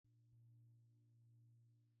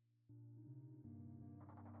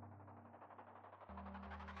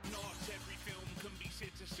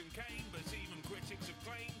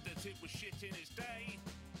shit in its day.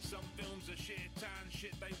 Some films are shit and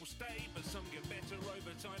shit they will stay, but some get better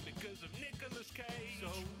over time because of Nicolas Cage. So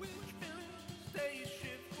which film stays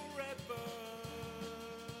shit forever?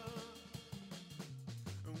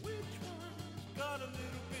 And which one's got a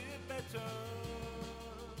little bit better?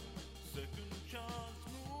 Second chance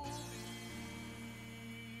movies.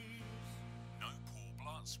 No poor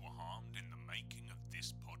bloods were harmed in the making of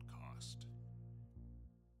this podcast.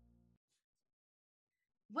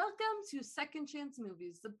 Welcome to Second Chance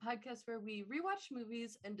Movies, the podcast where we rewatch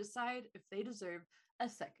movies and decide if they deserve a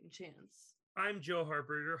second chance. I'm Joe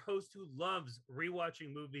Harper, your host who loves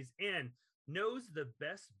rewatching movies and knows the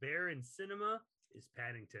best bear in cinema is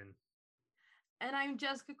Paddington. And I'm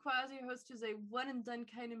Jessica Quaz, your host who's a one and done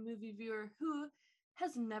kind of movie viewer who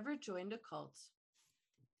has never joined a cult.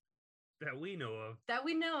 That we know of. That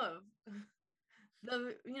we know of.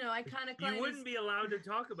 The, iconic line You wouldn't is, be allowed to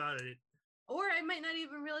talk about it. or I might not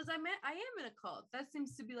even realize I am in a cult. That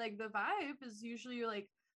seems to be like the vibe is usually you're like,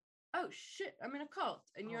 oh shit, I'm in a cult.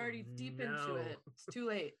 And you're already deep into it. It's too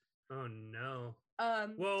late. Oh no.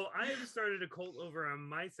 Um, Well, I have started a cult over on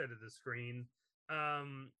my side of the screen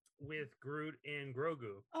with Groot and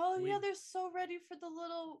Grogu. Oh yeah, they're so ready for the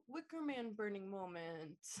little Wicker Man burning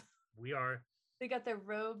moment. We are. They got their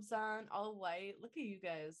robes on, all white. Look at you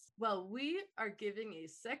guys. Well, we are giving a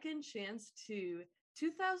second chance to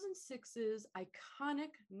 2006's iconic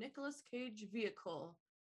Nicolas Cage vehicle,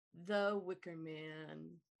 The Wicker Man.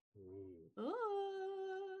 Ooh.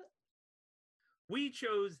 Oh. We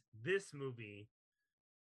chose this movie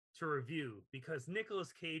to review because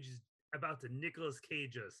Nicolas Cage is about to Nicolas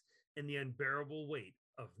Cage us in the unbearable weight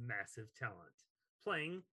of massive talent,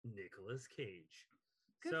 playing Nicolas Cage.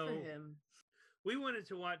 Good for him. We wanted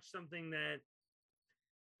to watch something that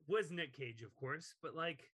was Nick Cage, of course, but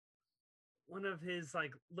like one of his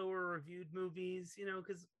like lower reviewed movies,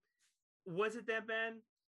 because was it that bad?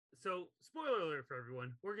 So, spoiler alert for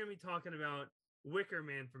everyone, we're going to be talking about Wicker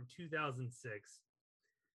Man from 2006.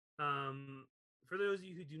 For those of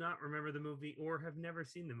you who do not remember the movie or have never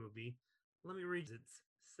seen the movie, let me read its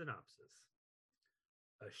synopsis.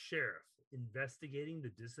 A sheriff investigating the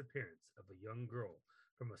disappearance of a young girl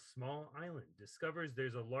from a small island discovers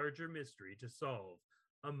there's a larger mystery to solve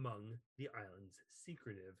among the island's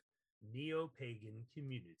secretive neo-pagan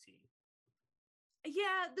community.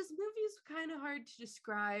 Yeah, this movie is kind of hard to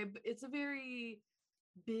describe. It's a very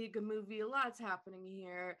big movie. A lot's happening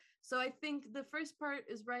here. So I think the first part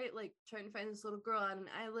is right, like trying to find this little girl on an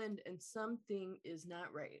island, and something is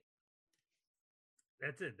not right.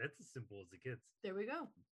 That's it. That's as simple as it gets. There we go.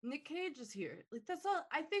 Nick Cage is here. Like that's all.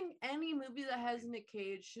 I think any movie that has Nick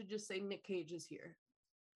Cage should just say Nick Cage is here.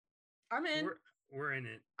 I'm in. We're in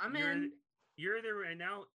it. I'm in. You're either right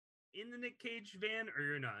now in the Nick Cage van or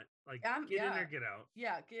you're not. Like get in or get out.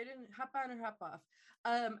 Yeah, get in, hop on or hop off.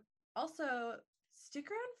 Also stick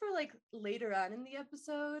around for like later on in the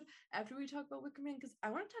episode after we talk about Wicker Man, because I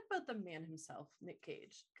want to talk about the man himself, Nick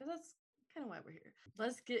Cage, because that's kind of why we're here.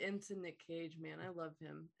 Let's get into Nick Cage, man. I love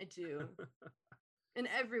him. I do. In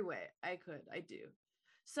every way I do.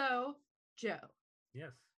 So, Joe.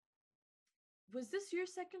 Yes. Was this your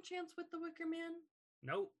second chance with the Wicker Man?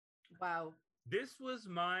 Nope. Wow. This was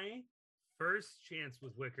my first chance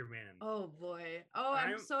with Wicker Man. Oh boy. Oh,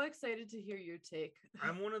 I'm so excited to hear your take.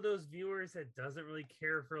 I'm one of those viewers that doesn't really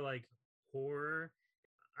care for like horror.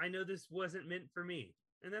 I know this wasn't meant for me,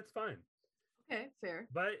 and that's fine. Okay, fair.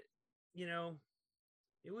 But,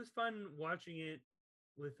 it was fun watching it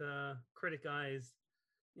with critic eyes.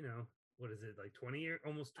 What is it, like 20 years,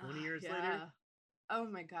 almost 20 years later? Oh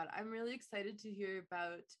my God. I'm really excited to hear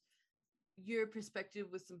about your perspective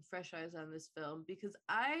with some fresh eyes on this film, because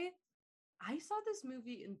I saw this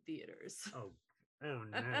movie in theaters. Oh no.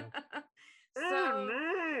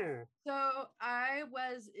 So I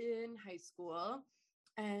was in high school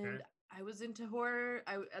and I was into horror.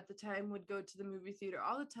 I at the time would go to the movie theater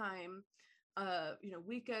all the time,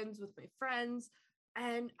 weekends with my friends.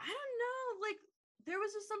 And I don't know, like there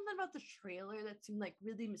was just something about the trailer that seemed like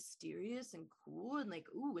really mysterious and cool and like,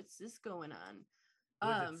 ooh, what's this going on?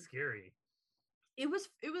 Was it scary? It was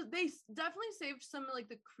they definitely saved some of like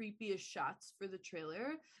the creepiest shots for the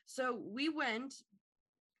trailer. So we went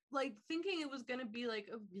like thinking it was going to be like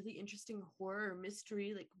a really interesting horror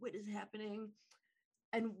mystery, like what is happening?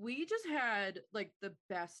 And we just had like the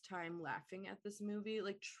best time laughing at this movie,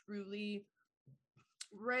 like truly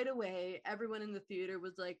right away. Everyone in the theater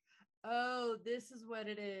was like, oh, this is what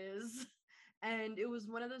it is. And it was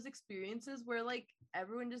one of those experiences where like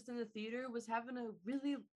everyone just in the theater was having a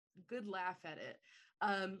really good laugh at it.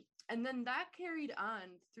 And then that carried on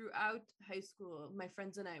throughout high school. My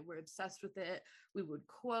friends and I were obsessed with it. We would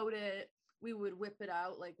quote it. We would whip it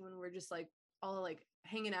out like when we're just like all like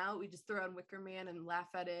hanging out. We just throw on Wicker Man and laugh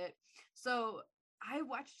at it. So I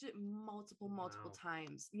watched it multiple Wow.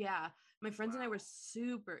 times. Yeah, my friends and I Wow. were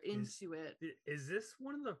super into it. Is this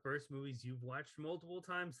one of the first movies you've watched multiple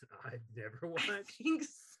times that I've never watched? I think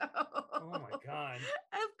so. Oh my god.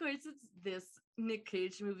 Of course, it's this Nick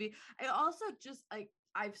Cage movie. I also just like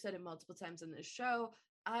I've said it multiple times in this show.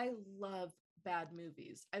 I love bad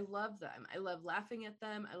movies. I love them. I love laughing at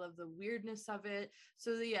them. I love the weirdness of it.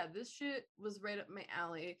 So yeah, this shit was right up my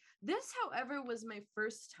alley. This, however, was my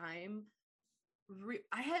first time.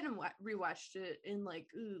 I hadn't rewatched it in like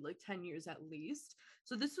 10 years at least.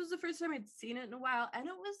 So this was the first time I'd seen it in a while, and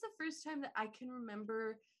it was the first time that I can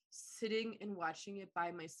remember sitting and watching it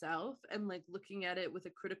by myself and like looking at it with a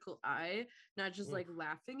critical eye, not just Oof. like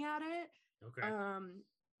laughing at it. Okay.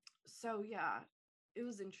 So yeah, it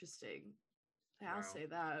was interesting. I'll Wow. say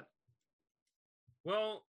that.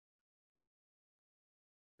 Well,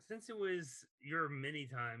 since it was your many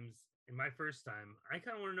times and my first time, I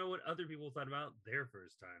kind of want to know what other people thought about their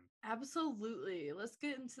first time. Absolutely. Let's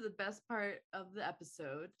get into the best part of the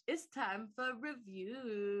episode. It's time for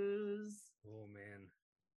reviews. Oh man.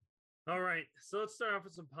 All right, so let's start off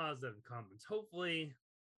with some positive comments. Hopefully,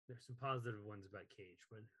 there's some positive ones about Cage,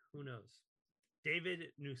 but who knows?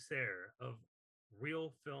 David Nusser of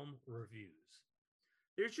Real Film Reviews.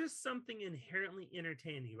 There's just something inherently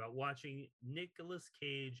entertaining about watching Nicolas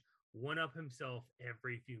Cage one up himself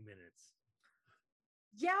every few minutes.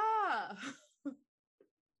 Yeah.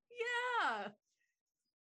 Yeah.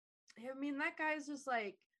 I mean, that guy's just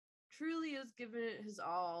like truly is giving it his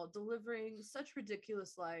all, delivering such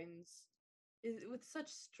ridiculous lines with such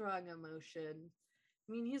strong emotion.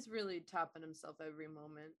 I mean, he's really topping himself every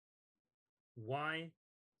moment. Y.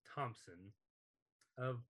 Thompson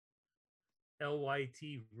of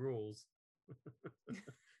LYT Rules.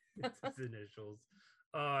 It's his initials.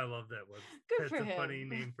 Oh, I love that one. Good That's for a him. funny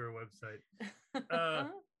name for a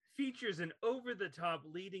website. Features an over-the-top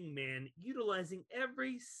leading man utilizing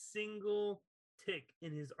every single tick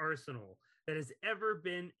in his arsenal that has ever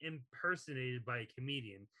been impersonated by a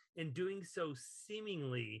comedian, and doing so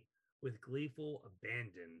seemingly with gleeful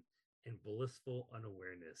abandon and blissful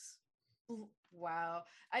unawareness. Wow.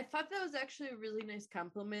 I thought that was actually a really nice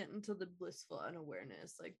compliment until the blissful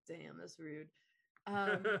unawareness. Like, damn, that's rude.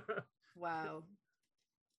 Wow.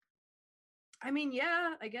 I mean,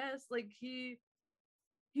 yeah, I guess like he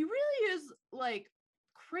really is like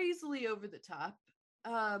crazily over the top.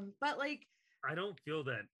 But like I don't feel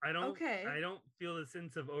that. I don't feel the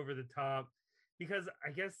sense of over the top, because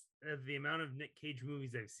I guess the amount of Nick Cage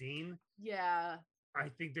movies I've seen, yeah. I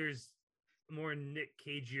think there's more Nick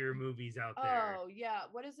Cageier movies out there. Oh, yeah.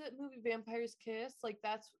 What is it? Movie Vampire's Kiss? Like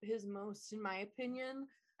that's his most, in my opinion.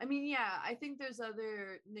 I mean, yeah, I think there's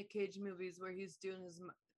other Nick Cage movies where he's doing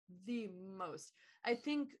the most. I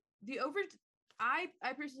think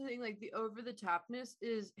I personally think like the over the topness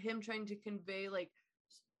is him trying to convey like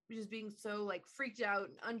just being so like freaked out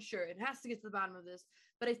and unsure. It has to get to the bottom of this.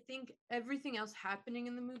 But I think everything else happening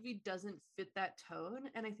in the movie doesn't fit that tone.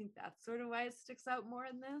 And I think that's sort of why it sticks out more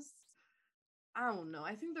in this. I don't know.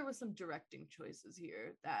 I think there was some directing choices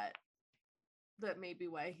here that may be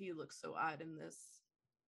why he looks so odd in this.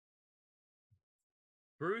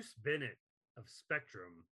 Bruce Bennett of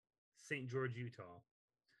Spectrum, St. George, Utah.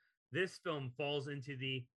 This film falls into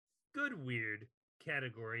the good weird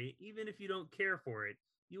category. Even if you don't care for it,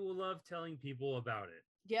 you will love telling people about it.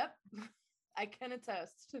 Yep. I can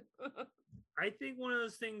attest. I think one of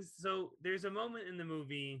those things, so there's a moment in the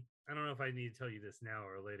movie, I don't know if I need to tell you this now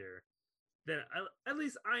or later, that at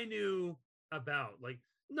least I knew about, like,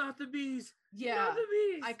 not the bees. Yeah. Not the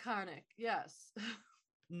bees. Iconic. Yes.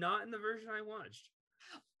 Not in the version I watched.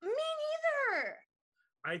 Me neither.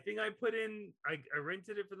 I think I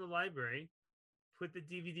rented it from the library, put the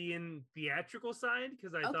DVD in theatrical side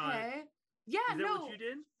because I thought, yeah, is that what you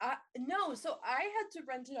did? No, so I had to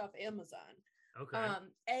rent it off Amazon. Okay.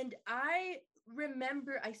 And I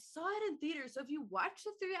remember I saw it in theaters. So if you watch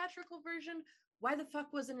the theatrical version, why the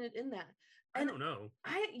fuck wasn't it in that? And I don't know.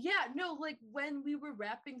 Like when we were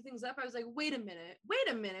wrapping things up, I was like, wait a minute,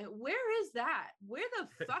 where is that? Where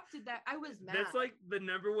the fuck did that? I was mad. That's like the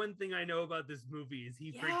number one thing I know about this movie is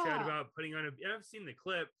he freaks out about putting on I've seen the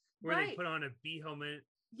clip where they put on a bee helmet.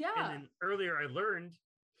 Yeah. And then earlier I learned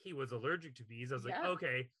he was allergic to bees. I was like,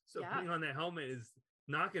 okay, so putting on that helmet is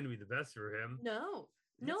not going to be the best for him. No.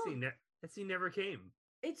 That scene never came.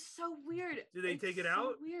 It's so weird. Did they It's take it so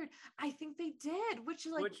out? Weird. I think they did. Which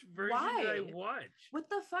like, Which version why? did I watch? What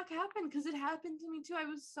the fuck happened? Because it happened to me too. I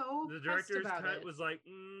was so The pressed director's about cut it. was like,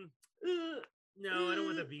 no, I don't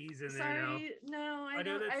want the bees in there now. Sorry, no, I know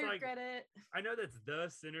don't. that's I like- regret it. I know that's the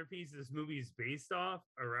centerpiece this movie is based off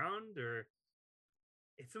around, or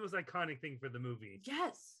it's the most iconic thing for the movie.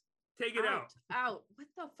 Yes. Take it out. Out. What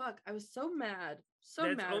the fuck? I was so mad. So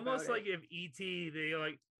That's mad. almost about like it. if E.T. they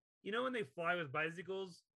like, when they fly with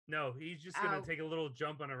bicycles. No, he's just gonna Out. take a little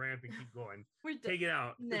jump on a ramp and keep going. We're Take it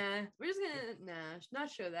out. Nah, we're just gonna not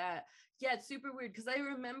show that. Yeah, it's super weird because I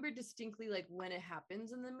remember distinctly like when it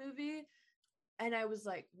happens in the movie, and I was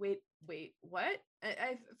like, wait, what?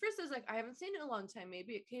 I first I was like, I haven't seen it in a long time.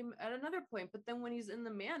 Maybe it came at another point, but then when he's in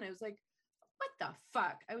the man, I was like, what the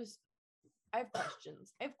fuck? I have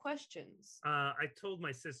questions. I have questions. I told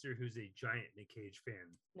my sister, who's a giant Nick Cage fan,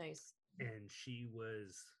 Nice. and she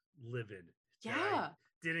was livid. that Yeah. I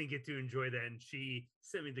didn't get to enjoy that, and she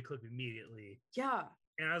sent me the clip immediately. Yeah.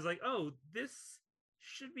 And I was like, oh, this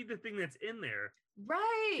should be the thing that's in there,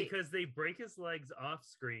 Right. because they break his legs off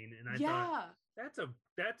screen, and I yeah. thought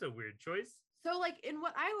that's a weird choice. So like in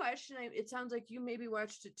what I watched, and it sounds like you maybe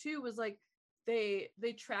watched it too, was like they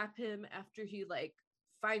trap him after he like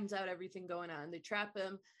finds out everything going on. They trap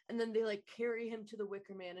him and then they like carry him to the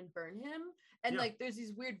Wicker Man and burn him. And Yeah. like there's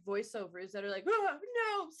these weird voiceovers that are like, oh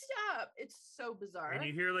no, stop. It's so bizarre. And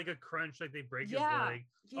you hear like a crunch, like they break Yeah, his leg.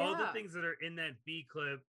 All the yeah. things that are in that B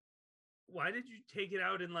clip. Why did you take it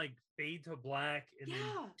out and like fade to black and Yeah.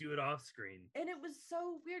 then do it off screen? And it was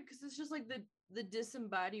so weird because it's just like the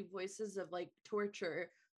disembodied voices of like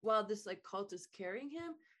torture while this like cult is carrying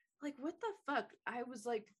him. Like what the fuck? I was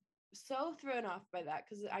like so thrown off by that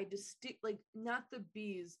because I like not the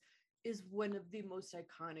bees is one of the most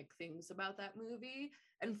iconic things about that movie.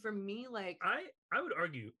 And for me, like I would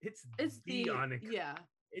argue it's the iconic. yeah.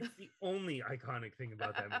 It's the only iconic thing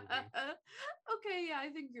about that movie. Okay, yeah, I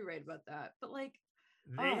think you're right about that. But like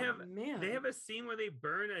They oh, have man. they have a scene where they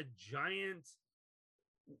burn a giant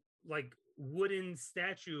like wooden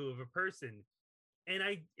statue of a person. And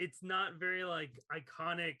it's not very like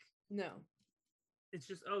iconic. No. It's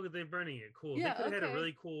just, oh, they're burning it. Cool. Yeah, they could have had a okay.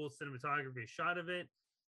 really cool cinematography shot of it.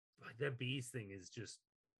 But that bees thing is just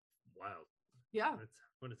wild. Yeah.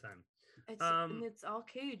 What a time. And it's all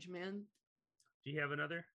Cage, man. Do you have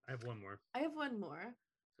another? I have one more. I have one more.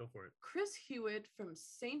 Go for it. Chris Hewitt from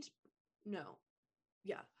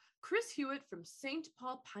Chris Hewitt from St.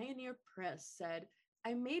 Paul Pioneer Press said,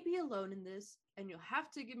 I may be alone in this, and you'll have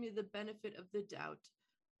to give me the benefit of the doubt.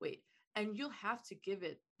 Wait, and you'll have to give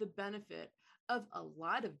it the benefit of a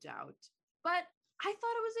lot of doubt. But I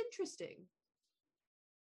thought it was interesting.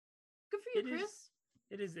 Good for you, Chris.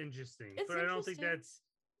 It is interesting, It's but I don't think interesting. that's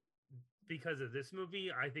because of this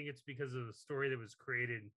movie. I think it's because of the story that was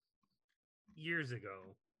created years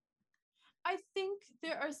ago. I think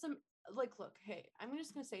there are some like look, hey, I'm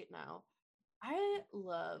just gonna say it now. I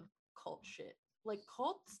love cult shit. Like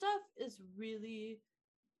cult stuff is really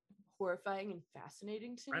horrifying and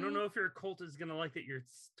fascinating to me. I don't know if your cult is gonna like that you're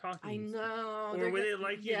talking. I know. Or they're would go- they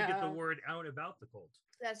like you to get the yeah, word out about the cult?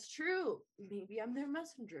 That's true. Maybe I'm their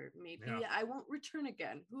messenger. Maybe Yeah. I won't return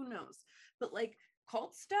again. Who knows? But like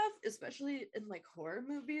cult stuff, especially in like horror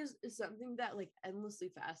movies, is something that like endlessly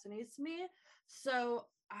fascinates me. So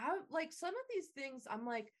I like some of these things, I'm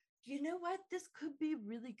like, you know what? This could be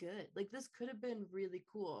really good. Like this could have been really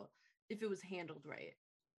cool if it was handled right.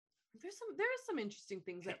 There are some interesting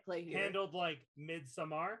things at play here. Handled like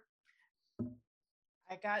Midsommar.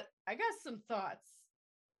 I got some thoughts.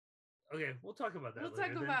 Okay, we'll talk about that. We'll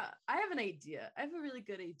later talk then. about I have an idea. I have a really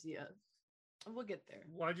good idea. We'll get there.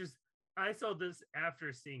 Well, I saw this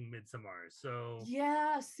after seeing Midsommar, so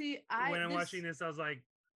Yeah, see, when I'm watching this, I was like,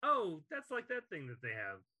 oh, that's like that thing that they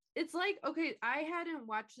have. It's like, okay, I hadn't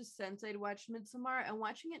watched this since I'd watched Midsommar, and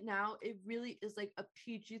watching it now, it really is like a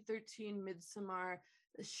PG-13 Midsommar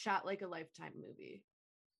shot like a Lifetime movie.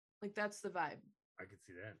 Like that's the vibe. I could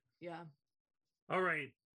see that. Yeah. All right,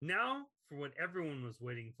 now for what everyone was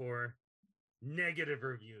waiting for, negative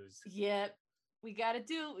reviews. Yep. We got to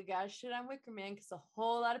do it. We got to shit on Wicker Man because a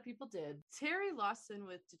whole lot of people did. Terry Lawson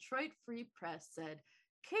with Detroit Free Press said,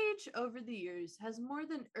 Cage over the years has more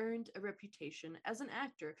than earned a reputation as an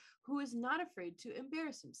actor who is not afraid to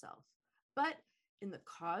embarrass himself. But in the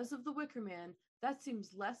cause of the Wicker Man, that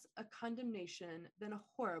seems less a condemnation than a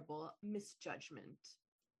horrible misjudgment.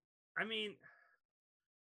 I mean,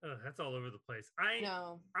 that's all over the place.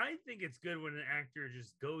 I think it's good when an actor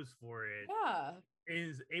just goes for it. Yeah.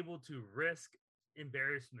 Is able to risk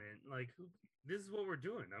embarrassment. Like, this is what we're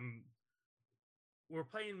doing. We're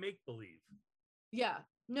playing make believe. Yeah.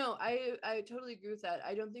 No, I totally agree with that.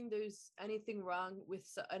 I don't think there's anything wrong with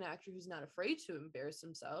an actor who's not afraid to embarrass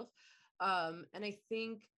himself. And I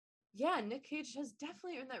think, yeah, Nick Cage has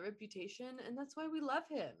definitely earned that reputation, and that's why we love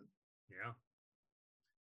him. Yeah.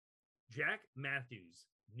 Jack Matthews,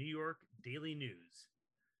 New York Daily News.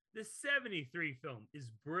 The 73 film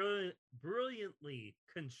is brilliantly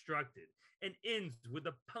constructed and ends with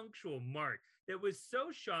a punctual mark that was so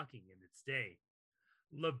shocking in its day.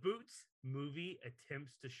 LaBoot's movie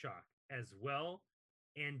attempts to shock as well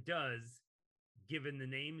and does, given the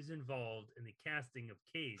names involved in the casting of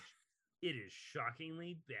Cage, it is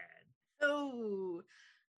shockingly bad. Oh,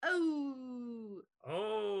 oh,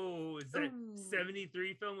 Oh, is that oh.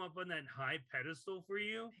 73 film up on that high pedestal for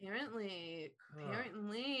you? Apparently, Huh.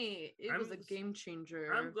 it was a game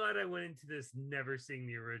changer. I'm glad I went into this never seeing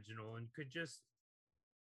the original and could just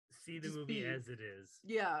see the Just movie be- as it is.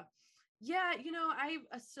 Yeah. Yeah, I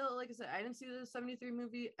still, like I said, I didn't see the 73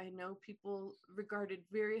 movie. I know people regarded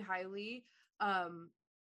very highly.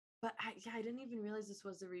 But I didn't even realize this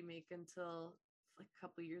was a remake until like a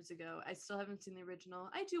couple years ago. I still haven't seen the original.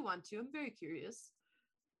 I do want to. I'm very curious.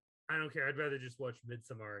 I don't care. I'd rather just watch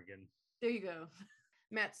Midsommar again. There you go.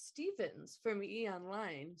 Matt Stevens from E!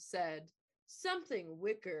 Online said, "Something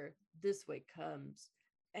wicker this way comes,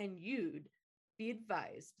 and you'd be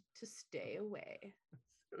advised to stay away."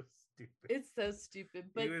 So stupid. It's so stupid,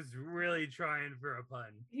 but He was really trying for a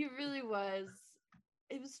pun. he really was.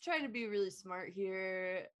 It was trying to be really smart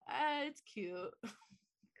here. It's cute.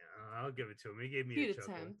 I'll give it to him. He gave me Cute a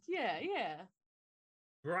chuckle. attempt. Yeah, yeah.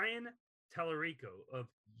 Brian Tallarico of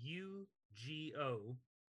UGO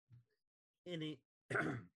in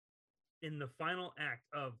in the final act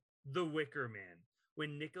of The Wicker Man,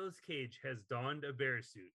 when Nicolas Cage has donned a bear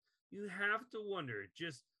suit, you have to wonder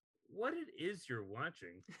just what it is you're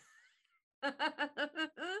watching.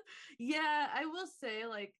 Yeah, I will say,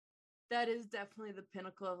 like, that is definitely the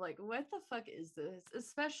pinnacle of like, what the fuck is this?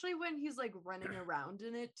 Especially when he's like running around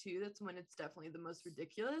in it too. That's when it's definitely the most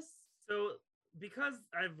ridiculous. So, because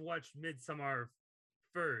I've watched Midsommar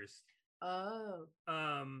first, Oh,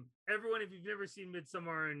 everyone, if you've never seen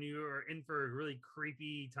Midsommar and you are in for a really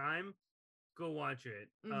creepy time, go watch it.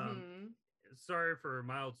 mhm. Sorry for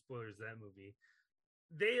mild spoilers of that movie.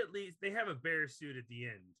 They have a bear suit at the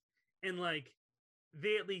end, and like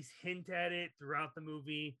they at least hint at it throughout the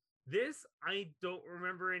movie. This, I don't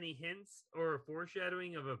remember any hints or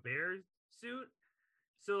foreshadowing of a bear suit.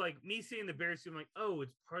 So like me seeing the bear suit, I'm like, oh,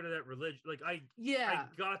 it's part of that religion. Like I Yeah.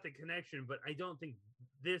 got the connection, but I don't think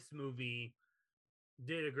this movie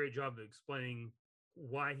did a great job of explaining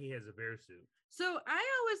why he has a bear suit. So I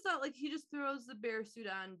always thought like he just throws the bear suit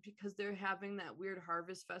on because they're having that weird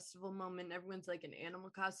harvest festival moment. Everyone's like in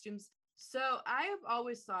animal costumes. So I've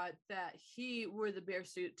always thought that he wore the bear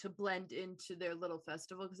suit to blend into their little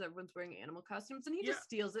festival because everyone's wearing animal costumes, and he Yeah. just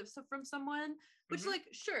steals it from someone. Which, Mhm. like,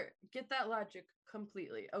 sure, get that logic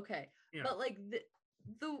completely, okay. Yeah. But like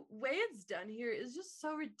the way it's done here is just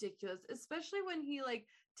so ridiculous, especially when he like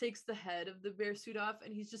takes the head of the bear suit off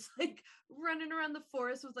and he's just like running around the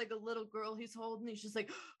forest with like a little girl he's holding. He's just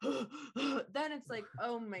like, then it's like,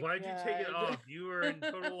 oh my god. Why'd you take it off? You were in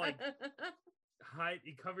total like hide.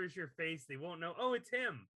 It covers your face. They won't know. Oh, it's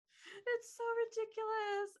him. It's so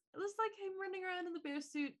ridiculous. It's like him running around in the bear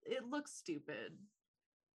suit. It looks stupid.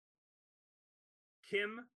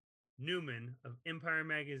 Kim Newman of Empire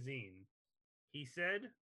Magazine. He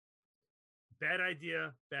said, "Bad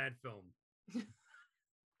idea, bad film."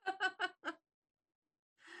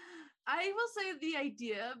 I will say the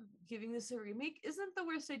idea of giving this a remake isn't the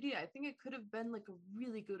worst idea. I think it could have been like a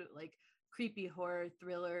really good like creepy horror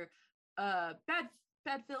thriller. Bad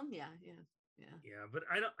film. Yeah. Yeah, but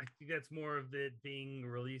I think that's more of it being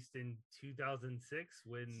released in 2006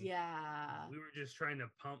 when Yeah. we were just trying to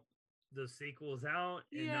pump the sequels out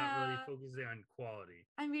and not Yeah. really focusing on quality.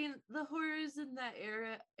 I mean, the horrors in that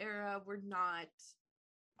era were not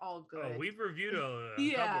all good. Oh, we've reviewed a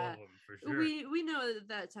Yeah. couple of them for sure. We know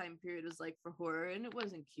that time period was like for horror, and it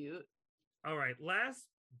wasn't cute. All right, last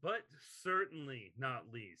but certainly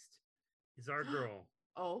not least is our girl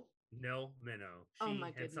Oh, Nell Minow. She Oh my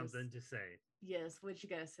had goodness. something to say. yes. What you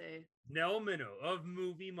gotta say? Nell Minow of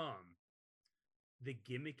Movie Mom. The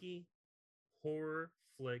gimmicky horror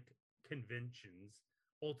flick conventions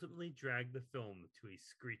ultimately dragged the film to a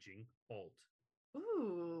screeching halt.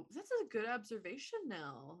 Ooh, that's a good observation,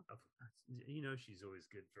 Nell. Of course, you know she's always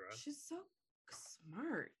good for us. She's so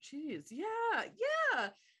smart. Jeez. Yeah.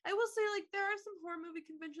 I will say, like, there are some horror movie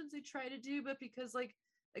conventions they try to do, but because, like,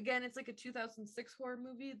 again, it's like a 2006 horror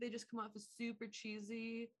movie, they just come off as super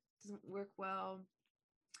cheesy. Doesn't work well.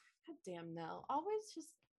 God damn, Nell. Always just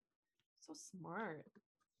so smart.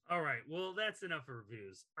 All right. Well, that's enough for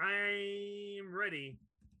reviews. I'm ready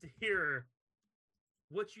to hear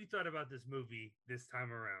what you thought about this movie this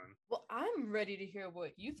time around. Well, I'm ready to hear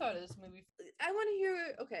what you thought of this movie. I want to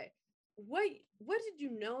hear, okay, what did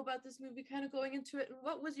you know about this movie kind of going into it, and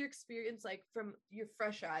what was your experience like from your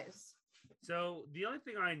fresh eyes? So the only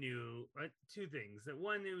thing I knew, two things. That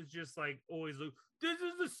one, it was just like always look, this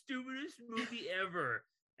is the stupidest movie ever.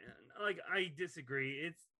 And like I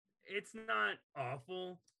disagree. It's not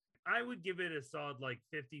awful. I would give it a solid like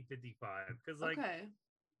 50-55 because like Okay.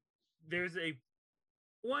 there's a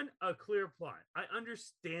clear plot. I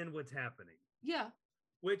understand what's happening, Yeah.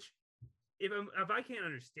 which if I can't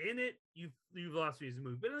understand it, you've lost me as a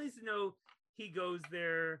movie. But at least know he goes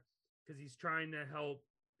there because he's trying to help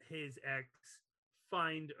his ex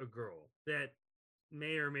find a girl that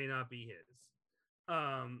may or may not be his.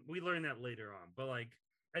 We learned that later on, but like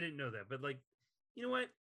I didn't know that. But like, you know what?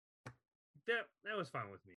 That was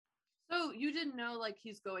fine with me. So you didn't know like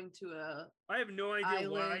he's going to a I have no idea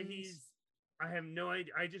why island. he's. I have no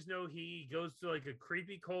idea. I just know he goes to like a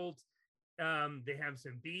creepy cult. They have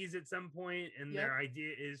some bees at some point, and their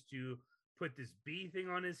idea is to put this bee thing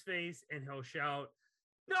on his face, and he'll shout,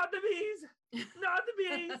 "Not the bees! Not the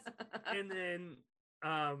bees!" And then,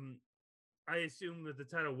 I assume with the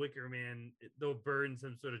title Wicker Man, they'll burn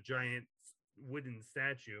some sort of giant wooden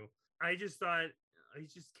statue. I just thought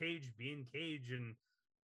he's just Cage being Cage, and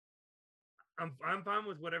I'm fine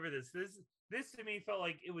with whatever this to me felt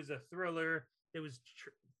like it was a thriller. It was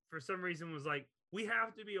for some reason was like we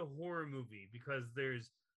have to be a horror movie because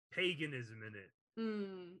there's paganism in it,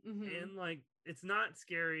 and like it's not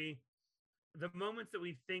scary. The moments that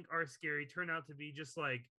we think are scary turn out to be just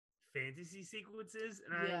like fantasy sequences,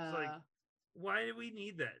 and I was like, why do we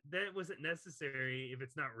need that? That wasn't necessary if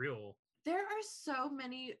it's not real. There are so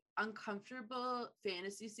many uncomfortable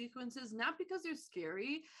fantasy sequences, not because they're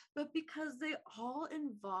scary, but because they all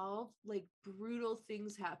involve like brutal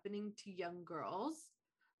things happening to young girls.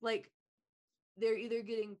 Like they're either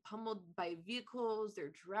getting pummeled by vehicles,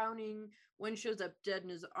 they're drowning, one shows up dead in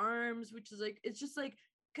his arms, which is like, it's just like,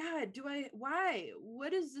 God, why?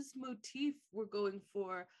 What is this motif we're going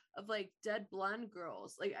for of like dead blonde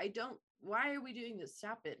girls? Like, why are we doing this?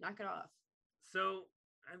 Stop it, knock it off. So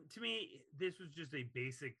to me, this was just a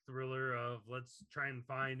basic thriller of let's try and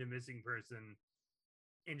find a missing person,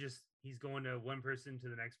 and just he's going to one person to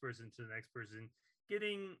the next person to the next person,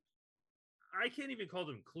 getting I can't even call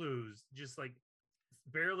them clues, just like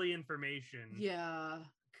barely information. Yeah,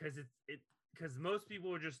 because because most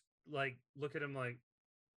people would just like look at him like,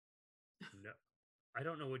 no, I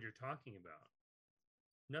don't know what you're talking about.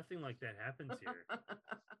 Nothing like that happens here.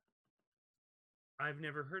 I've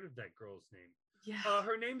never heard of that girl's name. Yeah.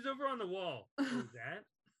 Her name's over on the wall. Oh, that?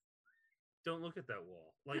 Don't look at that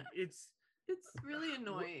wall. Like it's really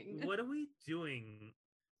annoying. What are we doing?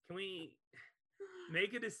 Can we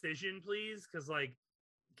make a decision, please? Because like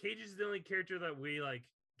Cage is the only character that we like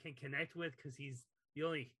can connect with because he's the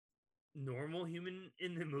only normal human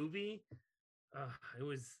in the movie. It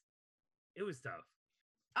was tough.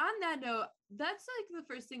 On that note, that's like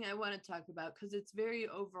the first thing I want to talk about because it's very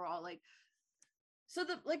overall like. So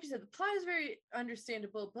like you said, the plot is very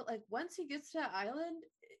understandable, but like once he gets to that island,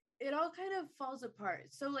 it all kind of falls apart.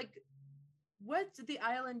 So like what the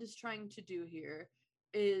island is trying to do here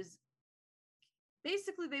is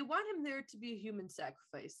basically they want him there to be a human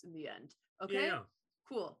sacrifice in the end. Okay? Yeah.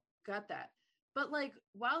 Cool. Got that. But like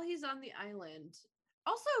while he's on the island,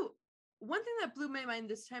 also one thing that blew my mind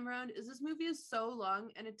this time around is this movie is so long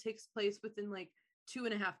and it takes place within like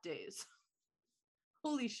 2.5 days.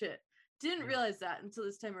 Holy shit. Didn't realize that until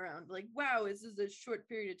this time around. Like, wow, this is a short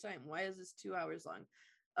period of time. Why is this 2 hours long?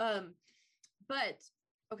 But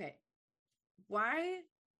okay, why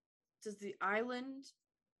does the island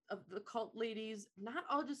of the cult ladies not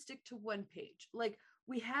all just stick to one page? Like,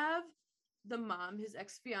 we have the mom, his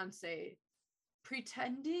ex-fiance,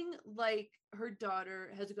 pretending like her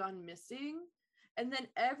daughter has gone missing, and then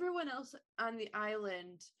everyone else on the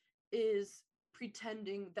island is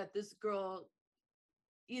pretending that this girl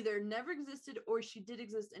either never existed or she did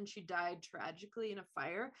exist and she died tragically in a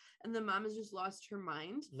fire, and the mom has just lost her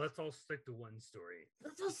mind. Let's all stick to one story.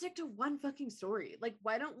 Let's all stick to one fucking story. Like,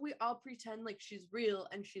 why don't we all pretend like she's real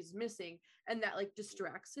and she's missing, and that like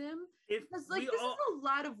distracts him? Because like this is a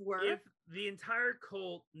lot of work. If the entire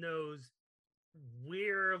cult knows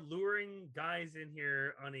we're luring guys in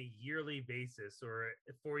here on a yearly basis or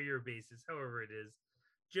a 4-year basis, however it is,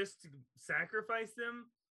 just to sacrifice them,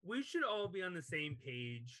 we should all be on the same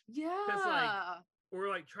page. Yeah. Or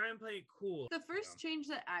like try and play it cool. The first change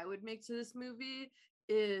that I would make to this movie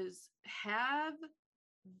is have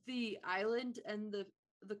the island and the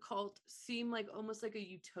the cult seem like almost like a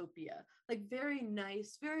utopia, like very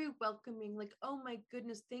nice, very welcoming, like, oh my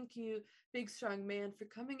goodness, thank you, big strong man, for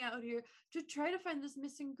coming out here to try to find this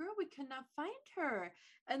missing girl. We cannot find her.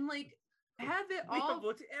 And like have it We all have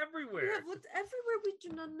looked we everywhere. have looked everywhere. We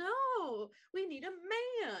do not know. We need a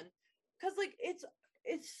man. Cause like it's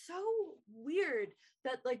so weird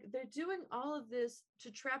that like they're doing all of this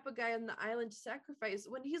to trap a guy on the island to sacrifice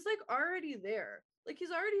when he's like already there. Like he's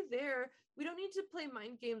already there. We don't need to play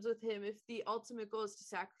mind games with him if the ultimate goal is to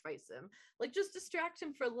sacrifice him. Like just distract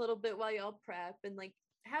him for a little bit while y'all prep and like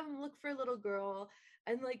have him look for a little girl.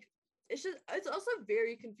 And like it's also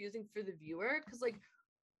very confusing for the viewer because like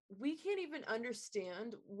we can't even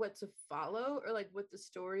understand what to follow or like what the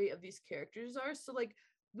story of these characters are. So like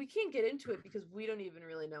we can't get into it because we don't even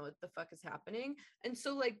really know what the fuck is happening. And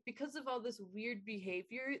so like because of all this weird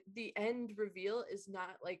behavior, the end reveal is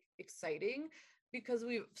not like exciting because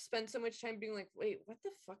we've spent so much time being like, wait, what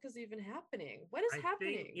the fuck is even happening? What is I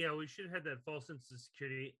happening? think, yeah, we should have had that false sense of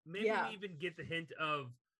security. Maybe Yeah. we even get the hint of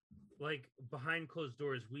like behind closed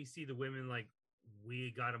doors, we see the women like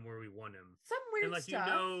we got him where we want him. Some weird And like stuff.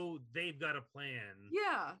 you know they've got a plan.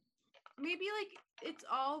 Yeah. Maybe like it's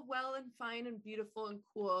all well and fine and beautiful and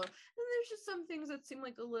cool. And there's just some things that seem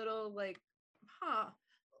like a little like,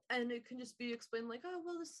 and it can just be explained like, oh,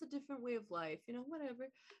 well, this is a different way of life, you know, whatever.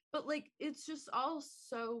 But like, it's just all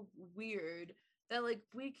so weird that like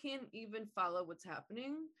we can't even follow what's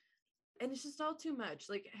happening. And it's just all too much.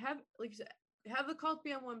 Like, like you said, have the cult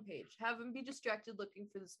be on one page, have them be distracted looking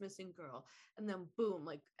for this missing girl, and then boom,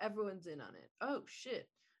 like everyone's in on it. Oh shit.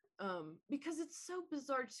 Because it's so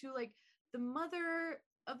bizarre too. Like the mother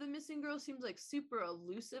of the missing girl seems like super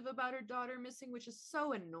elusive about her daughter missing, which is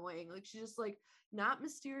so annoying. Like she's just like not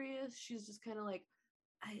mysterious. She's just kind of like,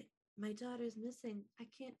 my daughter's missing. I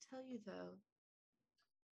can't tell you though.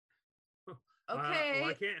 Okay, well,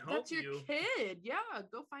 I can't help that's your you. kid. Yeah,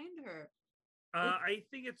 go find her. I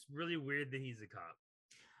think it's really weird that he's a cop.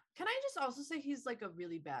 Can I just also say he's like a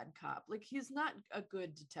really bad cop? Like he's not a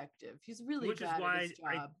good detective. He's really Which is bad at why his job.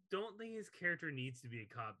 I don't think his character needs to be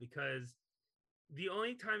a cop because the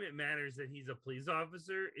only time it matters that he's a police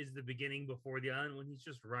officer is the beginning before the island when he's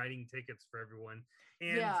just writing tickets for everyone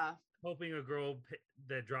and Yeah. hoping a girl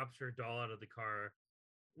that drops her doll out of the car,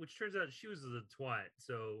 which turns out she was a twat.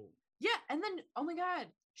 So Yeah, and then oh my god,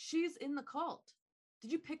 she's in the cult.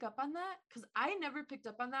 Did you pick up on that? Because I never picked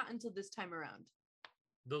up on that until this time around.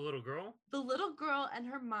 the little girl, The little girl and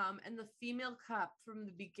her mom and the female cop from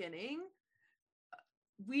the beginning,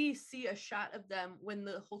 we see a shot of them when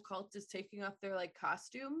the whole cult is taking off their like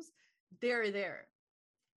costumes. They're there.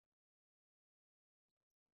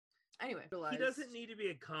 Anyway, he doesn't need to be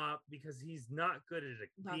a cop because he's not good at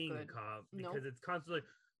Not being good. a cop Nope. because it's constantly,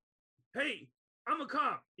 hey, I'm a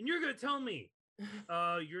cop and you're gonna tell me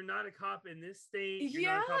you're not a cop in this state,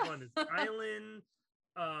 you're not a cop on this island,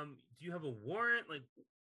 do you have a warrant? Like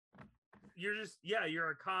you're just, yeah, you're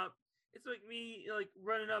a cop. It's like me like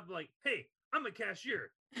running up like, hey, I'm a cashier,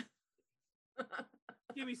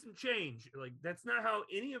 give me some change. Like that's not how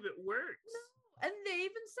any of it works. And they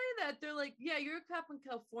even say that they're like, yeah, you're a cop in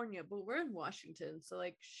California, but we're in Washington, so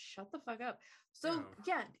like shut the fuck up. So No.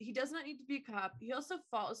 yeah, he does not need to be a cop. He also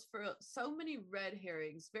falls for so many red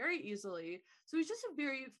herrings very easily. So he's just a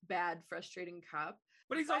very bad, frustrating cop.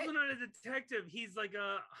 But he's also not a detective. He's like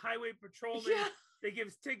a highway patrolman Yeah. that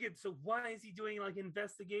gives tickets. So why is he doing like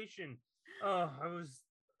investigation?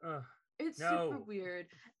 It's No. super weird.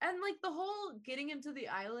 And like the whole getting into the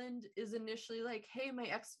island is initially like, hey, my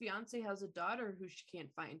ex-fiance has a daughter who she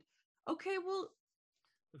can't find. Okay, well,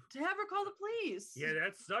 to have her call the police. Yeah,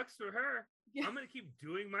 that sucks for her. Yeah. I'm gonna keep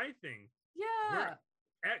doing my thing. Yeah.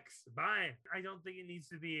 X, bye. I don't think it needs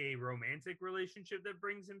to be a romantic relationship that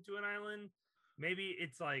brings him to an island. Maybe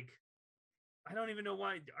it's like, I don't even know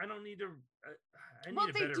why. I don't need to. I need Well,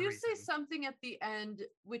 a they better do reason. say something at the end,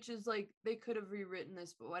 which is like they could have rewritten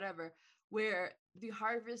this, but whatever, where the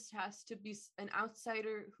harvest has to be an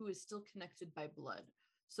outsider who is still connected by blood.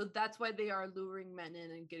 So that's why they are luring men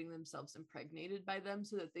in and getting themselves impregnated by them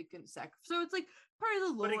so that they can sacrifice. So it's like part of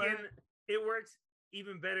the lore. But again, it works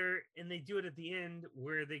even better, and they do it at the end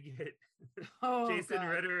where they get Jason God.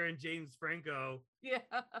 Ritter and James Franco. Yeah.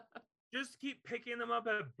 Just keep picking them up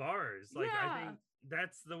at bars. Like I Yeah. think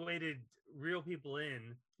that's the way to reel people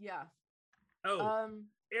in. Yeah. Oh,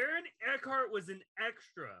 Aaron Eckhart was an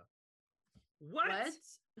extra. What?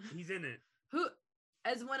 He's in it. Who,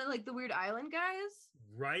 as one of like the weird island guys?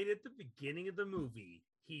 Right at the beginning of the movie,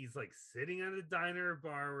 he's like sitting at a diner or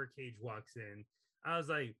bar where Cage walks in. I was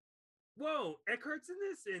like, whoa, Eckhart's in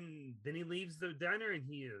this? And then he leaves the diner and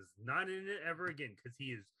he is not in it ever again because he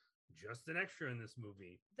is just an extra in this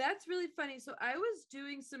movie. That's really funny. So I was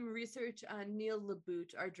doing some research on Neil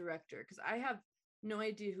LaBute, our director, because I have no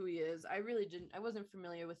idea who he is. I wasn't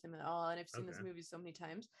familiar with him at all. And I've seen this Okay. movie so many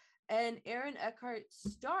times. And Aaron Eckhart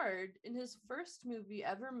starred in his first movie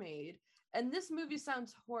ever made. And this movie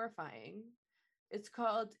sounds horrifying. It's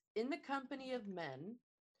called In the Company of Men.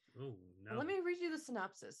 Oh, no. Let me read you the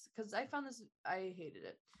synopsis because I found this, I hated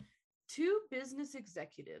it. Two business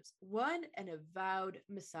executives, one an avowed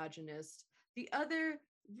misogynist, the other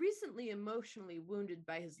recently emotionally wounded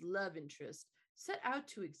by his love interest, set out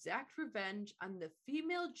to exact revenge on the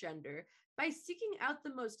female gender by seeking out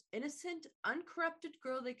the most innocent, uncorrupted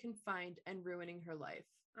girl they can find and ruining her life.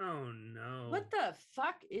 Oh, no. What the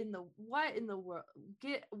fuck in the world?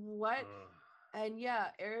 Get what? Ugh. And yeah,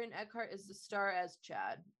 Aaron Eckhart is the star as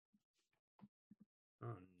Chad. Oh,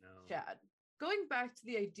 no. Chad. Going back to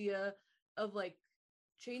the idea of like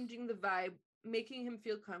changing the vibe, making him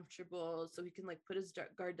feel comfortable so he can like put his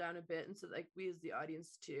guard down a bit, and so like we as the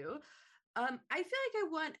audience too. I feel like I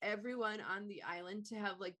want everyone on the island to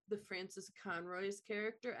have like the Frances Conroy's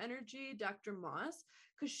character energy, Dr. Moss,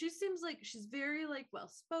 because she seems like she's very like well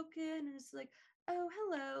spoken and it's like, oh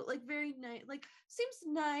hello, like very nice, like seems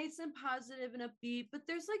nice and positive and upbeat, but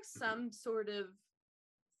there's like some sort of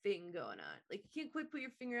thing going on. Like you can't quite put your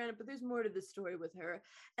finger on it, but there's more to the story with her.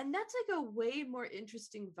 And that's like a way more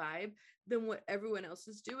interesting vibe than what everyone else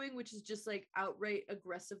is doing, which is just like outright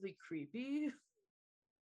aggressively creepy.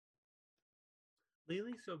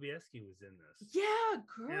 Lily Sobieski was in this. Yeah,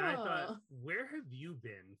 girl. And I thought, where have you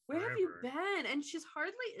been? Where have you forever? been? And she's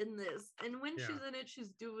hardly in this. And when Yeah. she's in it, she's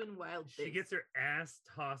doing wild things. She gets her ass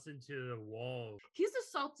tossed into the wall. He's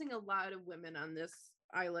assaulting a lot of women on this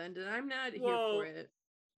island, and I'm not here Well, for it.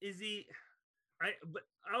 Is he? But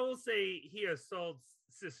I will say he assaults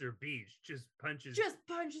Sister Beach. Just punches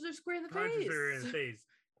Her square in the punches face. her in the face.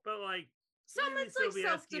 But like Some Lily it's like Sobieski like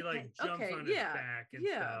self-defense. jumps Okay, on his yeah, back and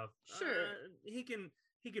yeah, stuff. sure. He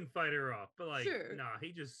can fight her off, but like Sure. nah,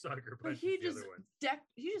 he just sucker But punches he the just other one.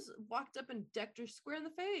 he just walked up and decked her square in the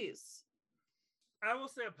face. I will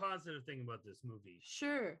say a positive thing about this movie.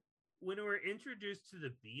 Sure. When we're introduced to the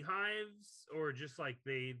beehives, or just like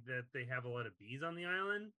they have a lot of bees on the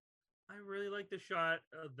island, I really like the shot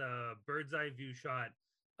of the bird's eye view shot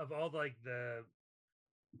of all like they're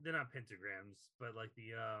not pentagrams, but like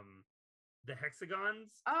the hexagons.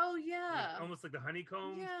 Oh like, yeah. almost like the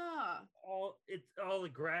honeycomb. Yeah. All the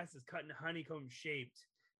grass is cut in honeycomb shaped.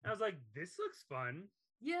 And I was like, this looks fun.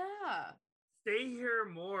 Yeah. Stay here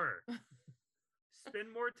more.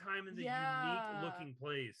 Spend more time in the unique looking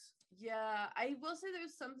place. Yeah. I will say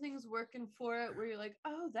there's some things working for it where you're like,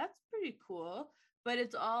 oh, that's pretty cool. But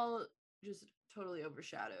it's all just totally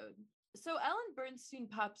overshadowed. So Ellen Bernstein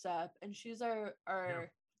pops up and she's our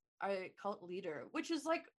cult leader, which is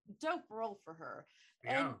like dope role for her.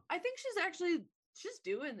 And Yeah. I think she's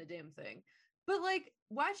doing the damn thing. But like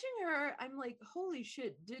watching her, I'm like, holy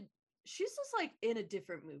shit, she's just like in a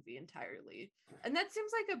different movie entirely. And that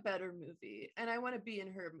seems like a better movie. And I want to be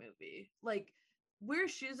in her movie. Like where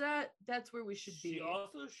she's at, that's where we should be. She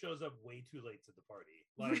also shows up way too late to the party.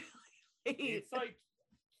 Like Really? it's like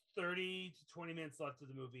 30 to 20 minutes left of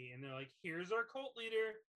the movie, and they're like, here's our cult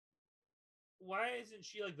leader. Why isn't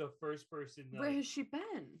she like the first person Where has she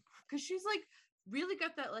been? Because she's like really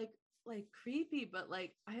got that like creepy, but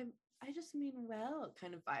like I just mean well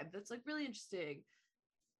kind of vibe. That's like really interesting.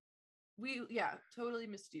 We totally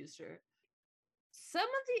misused her. Some of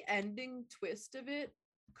the ending twist of it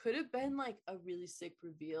could have been like a really sick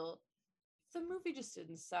reveal. The movie just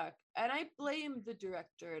didn't suck. And I blame the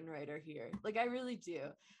director and writer here. Like I really do.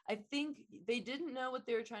 I think they didn't know what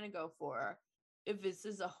they were trying to go for. If this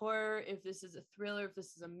is a horror, if this is a thriller, if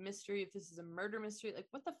this is a mystery, if this is a murder mystery, like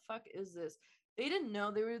what the fuck is this? They didn't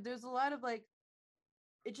know. There's a lot of like,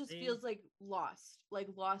 it just feels like lost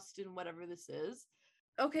in whatever this is.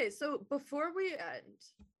 Okay, so before we end,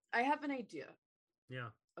 I have an idea. Yeah.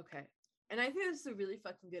 Okay. And I think this is a really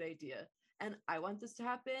fucking good idea. And I want this to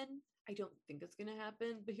happen. I don't think it's going to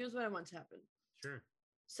happen, but here's what I want to happen. Sure.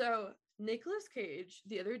 So Nicolas Cage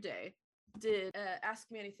the other day did Ask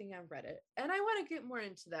Me Anything on Reddit. And I want to get more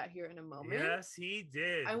into that here in a moment. Yes, he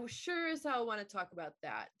did. I sure as hell want to talk about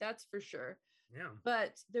that. That's for sure. Yeah.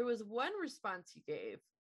 But there was one response he gave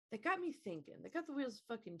that got me thinking. That got the wheels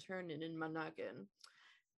fucking turning in my noggin.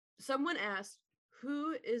 Someone asked,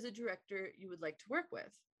 who is a director you would like to work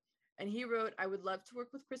with? And he wrote, I would love to work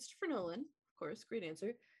with Christopher Nolan. Of course, great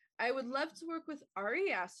answer. I would love to work with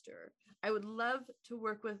Ari Aster. I would love to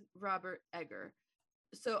work with Robert Eggers.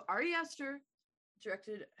 So Ari Aster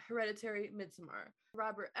directed Hereditary, Midsommar.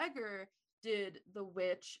 Robert Eggers did The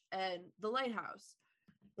Witch and The Lighthouse.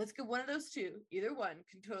 Let's get one of those two. Either one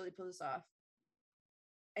can totally pull this off.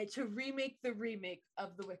 And to remake the remake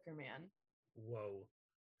of The Wicker Man. Whoa.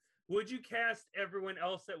 Would you cast everyone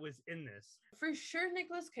else that was in this? For sure,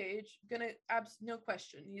 Nicolas Cage. No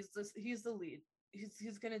question. He's the lead.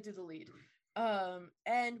 He's gonna do the lead.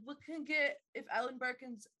 And we can get, if Alan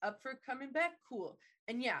Barkin's up for coming back, cool.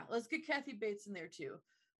 And yeah, let's get Kathy Bates in there too.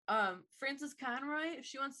 Frances Conroy, if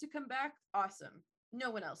she wants to come back, awesome. No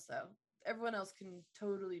one else though. Everyone else can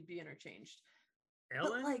totally be interchanged.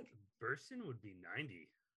 Ellen Burstyn would be 90.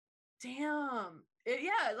 Damn.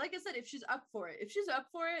 Yeah, like I said, if she's up for it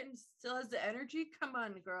and still has the energy, come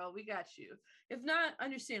on, girl, we got you. If not,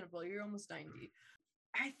 understandable. You're almost 90.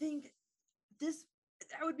 I think that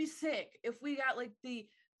would be sick if we got like the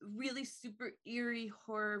really super eerie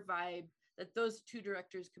horror vibe that those two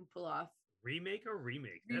directors can pull off. Remake.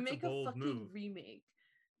 That's a bold move. Remake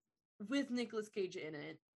with Nicolas Cage in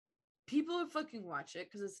it. People would fucking watch it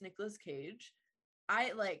because it's Nicolas Cage.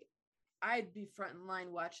 I'd be front in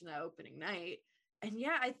line watching that opening night. And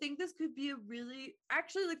yeah, I think this could be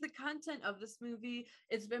actually like the content of this movie,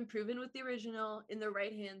 it's been proven with the original, in the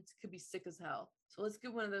right hands could be sick as hell. So let's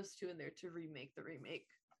get one of those two in there to remake the remake.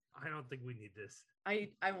 I don't think we need this. I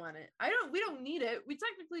want it. We don't need it. We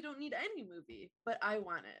technically don't need any movie, but I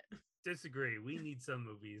want it. Disagree. We need some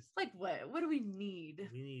movies. Like what? What do we need?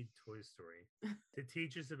 We need Toy Story to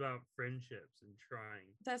teach us about friendships and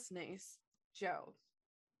trying. That's nice. Joe,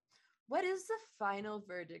 what is the final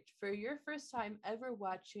verdict for your first time ever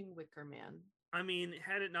watching Wicker Man? I mean,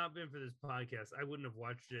 had it not been for this podcast, I wouldn't have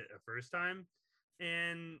watched it a first time.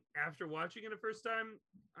 And after watching it a first time,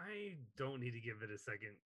 I don't need to give it a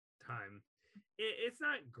second time. It's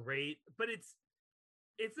not great, but it's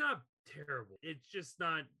not terrible.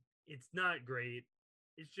 It's not great.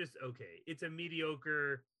 It's just okay. It's a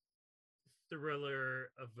mediocre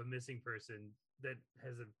thriller of a missing person that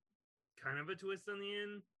has a kind of a twist on the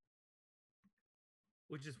end,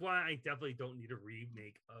 which is why I definitely don't need a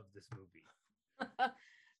remake of this movie.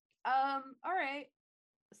 All right.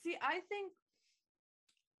 See, I think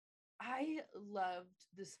I loved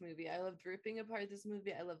this movie. I loved ripping apart this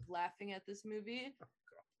movie. I loved laughing at this movie.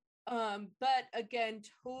 But again,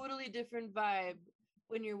 totally different vibe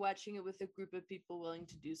when you're watching it with a group of people willing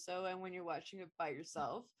to do so and when you're watching it by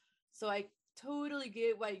yourself. So I totally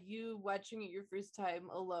get why you watching it your first time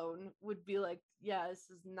alone would be like, yeah, this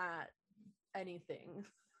is not anything.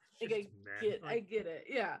 Like I get it.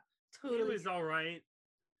 Yeah, totally. It was all right.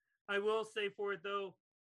 I will say for it though,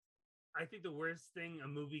 I think the worst thing a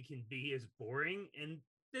movie can be is boring, and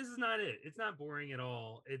this is not it. It's not boring at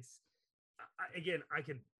all. I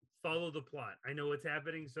can follow the plot. I know what's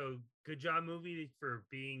happening, so good job, movie, for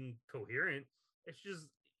being coherent. It's just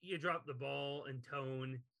you drop the ball in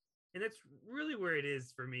tone, and that's really where it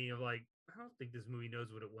is for me. Of like, I don't think this movie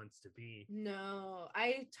knows what it wants to be. No,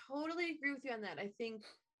 I totally agree with you on that. I think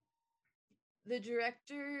the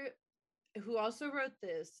director, who also wrote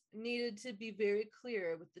this, needed to be very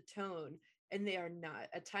clear with the tone, and they are not.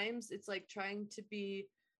 At times it's like trying to be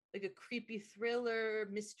like a creepy thriller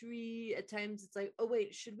mystery. At times it's like, oh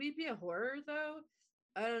wait, should we be a horror though?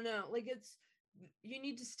 I don't know. Like you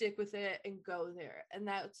need to stick with it and go there, and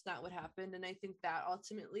that's not what happened. And I think that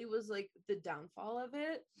ultimately was like the downfall of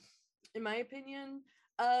it, in my opinion.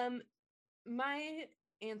 My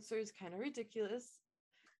answer is kind of ridiculous.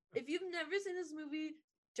 If you've never seen this movie,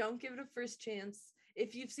 don't give it a first chance.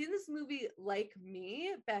 If you've seen this movie like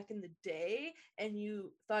me back in the day and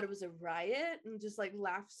you thought it was a riot and just like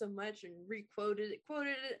laughed so much and quoted it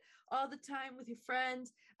all the time with your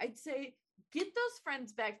friends, I'd say get those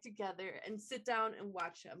friends back together and sit down and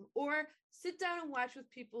watch them, or sit down and watch with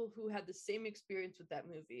people who had the same experience with that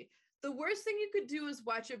movie. The worst thing you could do is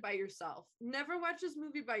watch it by yourself. Never watch this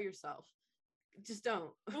movie by yourself. Just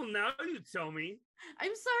don't. Well, now you tell me.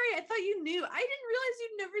 I'm sorry. I thought you knew. I didn't realize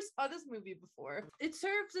you never saw this movie before. It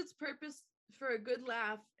serves its purpose for a good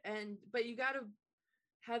laugh, but you got to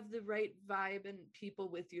have the right vibe and people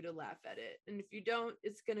with you to laugh at it. And if you don't,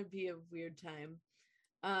 it's going to be a weird time.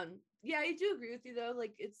 Yeah, I do agree with you though.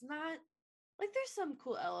 Like, it's not like there's some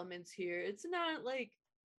cool elements here. It's not like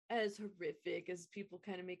as horrific as people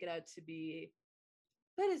kind of make it out to be,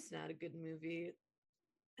 but it's not a good movie.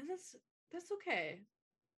 And that's okay.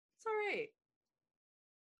 It's all right.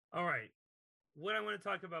 All right. What I want to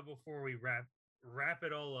talk about before we wrap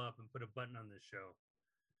it all up and put a button on this show.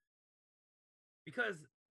 Because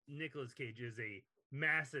Nicolas Cage is a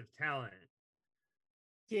massive talent.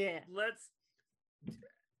 Yeah. Let's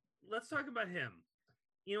talk about him.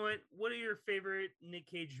 You know what? What are your favorite Nick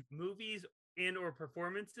Cage movies and or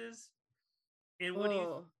performances? And what do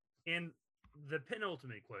you, and the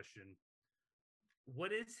penultimate question,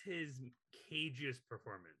 what is his cagiest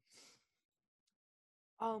performance?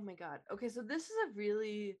 Oh my God. Okay, so this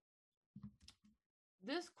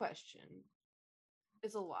question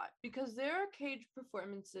is a lot because there are Cage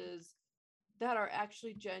performances that are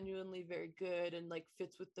actually genuinely very good and like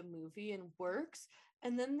fits with the movie and works.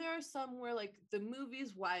 And then there are some where like the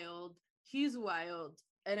movie's wild, he's wild,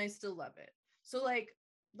 and I still love it. So like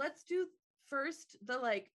let's do first the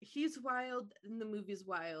like he's wild and the movie's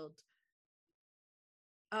wild.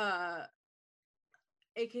 Uh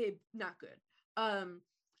aka not good.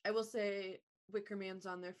 I will say Wicker Man's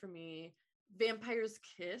on there for me. Vampire's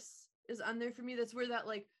Kiss is on there for me. That's where that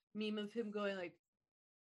like meme of him going like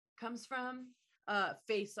comes from.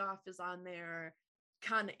 Face Off is on there.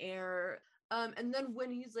 Con Air. And then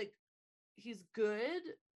when he's good,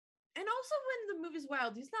 and also when the movie's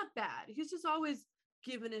wild, he's not bad. He's just always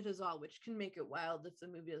giving it his all, which can make it wild if the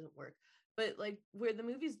movie doesn't work. But like where the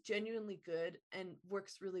movie's genuinely good and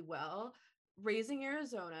works really well, Raising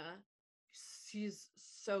Arizona, he's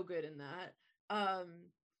so good in that. Oh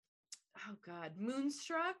God,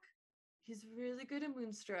 Moonstruck, he's really good in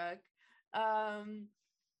Moonstruck.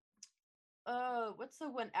 What's the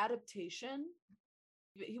one? Adaptation.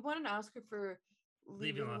 He won an Oscar for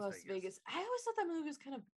Leaving Las Vegas. I always thought that movie was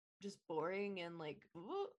kind of just boring and like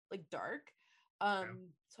dark. So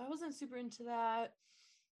I wasn't super into that.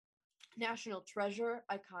 National Treasure,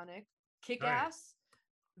 iconic. Kick Ass.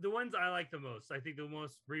 The ones I like the most, I think the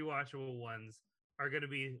most rewatchable ones are going to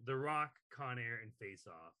be The Rock, Con Air, and Face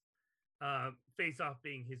Off. Face Off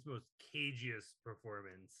being his most cagiest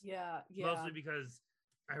performance. Yeah. Mostly because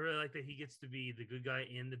I really like that he gets to be the good guy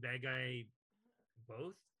and the bad guy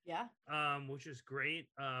both. Yeah. Which is great.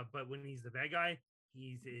 But when he's the bad guy,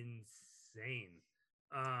 he's insane.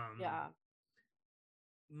 Yeah.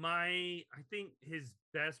 I think his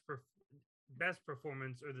best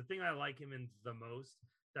performance, or the thing I like him in the most,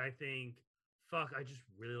 that I think, I just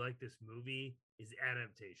really like this movie, is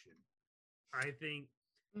Adaptation. I think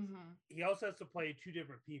he also has to play two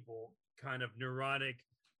different people, kind of neurotic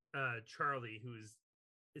Charlie, who is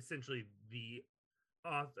essentially the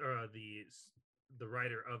author, the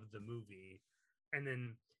writer of the movie, and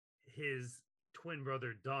then his twin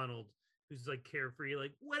brother Donald, who's like carefree,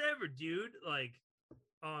 like whatever, dude. Like,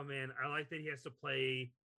 oh man, I like that he has to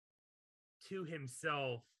play to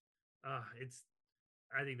himself.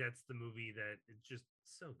 I think that's the movie that it's just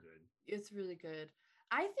so good. It's really good.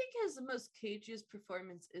 I think his most cagiest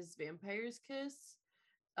performance is Vampire's Kiss.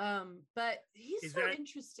 But he's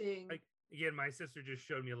interesting. Like, again, my sister just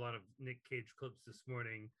showed me a lot of Nick Cage clips this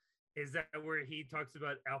morning. Is that where he talks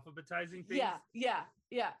about alphabetizing things? Yeah.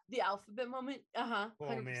 The alphabet moment.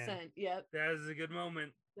 100%. Man. Yep. That is a good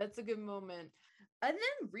moment. That's a good moment. And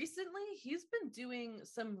then recently he's been doing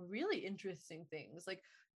some really interesting things, like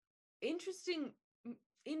interesting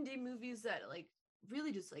indie movies that like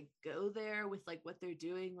really just like go there with like what they're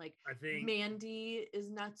doing. Like I think Mandy is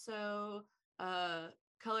nutso.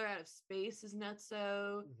 Color Out of Space is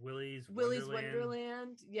nutso. Willy's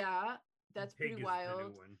Wonderland. Yeah, that's Pig pretty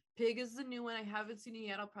wild. Pig is the new one. I haven't seen it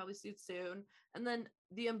yet. I'll probably see it soon. And then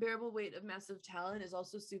The Unbearable Weight of Massive Talent is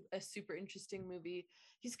also a super interesting movie.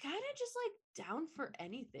 He's kind of just like down for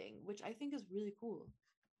anything, which I think is really cool.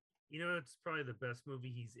 You know, it's probably the best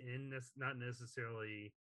movie he's in. That's not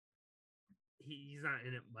necessarily, he's not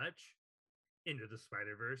in it much. Into the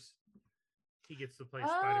Spider-Verse. He gets to play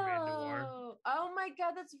Spider-Man Noir. Oh my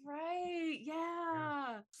God, that's right.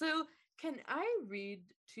 Yeah. So can I read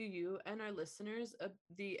to you and our listeners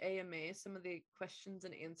the AMA, some of the questions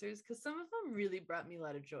and answers? Because some of them really brought me a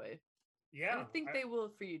lot of joy. Yeah. I think they will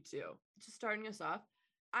for you too. Just starting us off,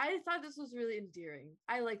 I thought this was really endearing.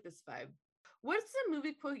 I like this vibe. What's the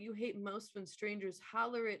movie quote you hate most when strangers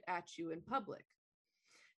holler it at you in public?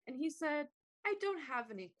 And he said, I don't have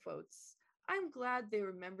any quotes. I'm glad they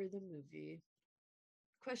remember the movie.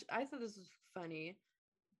 Question. I thought this was funny.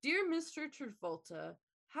 Dear Mr. Travolta,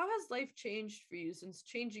 how has life changed for you since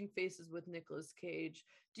changing faces with Nicolas Cage?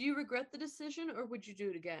 Do you regret the decision or would you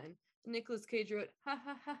do it again? Nicolas Cage wrote, ha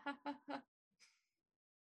ha ha ha ha ha.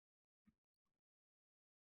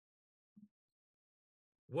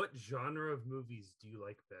 What genre of movies do you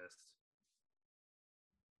like best?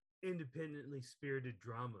 Independently spirited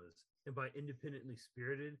dramas. And by independently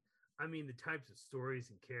spirited, I mean the types of stories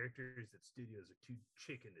and characters that studios are too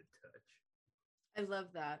chicken to touch. I love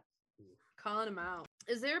that. Oof. Calling him out.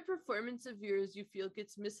 Is there a performance of yours you feel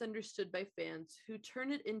gets misunderstood by fans who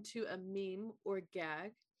turn it into a meme or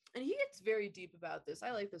gag? And he gets very deep about this.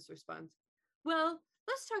 I like this response. Well,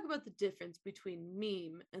 let's talk about the difference between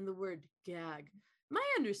meme and the word gag. My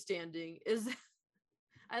understanding is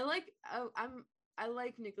I'm I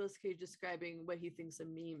like Nicolas Cage describing what he thinks a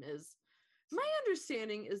meme is. My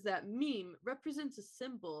understanding is that meme represents a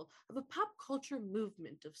symbol of a pop culture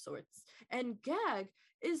movement of sorts, and gag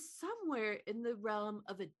is somewhere in the realm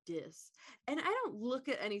of a diss. And I don't look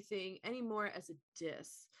at anything anymore as a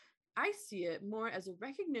diss. I see it more as a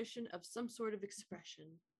recognition of some sort of expression.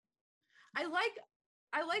 I like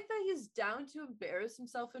I like that he's down to embarrass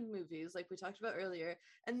himself in movies, like we talked about earlier.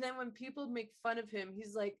 And then when people make fun of him,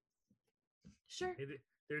 he's like, sure. Hey,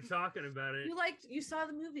 they're talking about it. You saw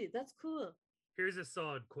the movie. That's cool. Here's a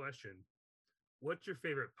solid question. What's your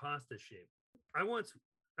favorite pasta shape? I once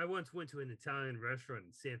went to an Italian restaurant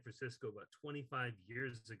in San Francisco about 25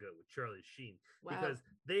 years ago with Charlie Sheen because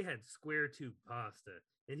they had square tube pasta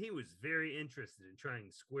and he was very interested in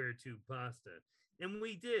trying square tube pasta. And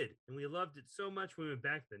we did, and we loved it so much we went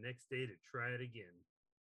back the next day to try it again.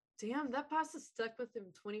 Damn, that pasta stuck with him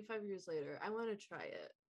 25 years later. I want to try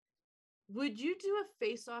it. Would you do a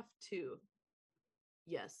face-off too?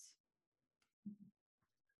 Yes.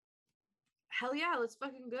 Hell yeah, let's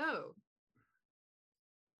fucking go.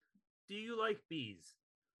 Do you like bees?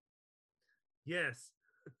 Yes.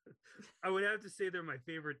 I would have to say they're my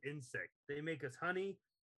favorite insect. They make us honey,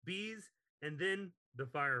 bees, and then the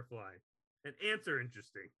firefly. And ants are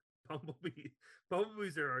interesting.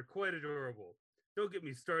 Bumblebees are quite adorable. Don't get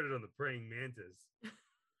me started on the praying mantis.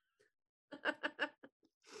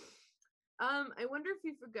 I wonder if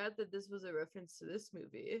he forgot that this was a reference to this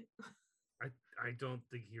movie. I don't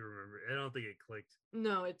think he remembered. I don't think it clicked.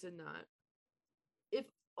 No, it did not. If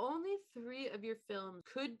only 3 of your films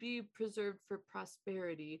could be preserved for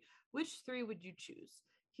prosperity, which 3 would you choose?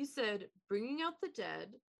 He said, Bringing Out the Dead,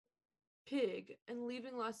 Pig, and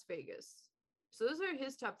Leaving Las Vegas. So those are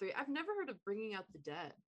his top 3. I've never heard of Bringing Out the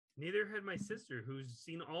Dead. Neither had my sister, who's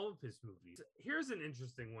seen all of his movies. Here's an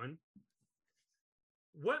interesting one.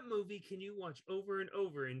 What movie can you watch over and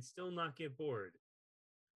over and still not get bored?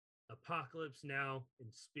 Apocalypse Now and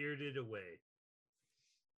Spirited Away.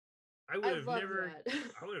 I would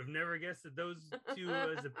have never guessed that those two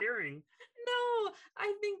as appearing. No,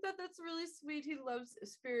 I think that's really sweet. He loves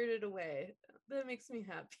Spirited Away. That makes me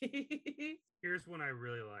happy. Here's one I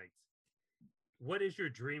really liked. What is your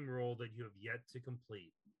dream role that you have yet to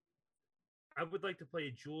complete? I would like to play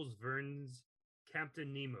Jules Verne's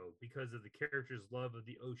Captain Nemo because of the character's love of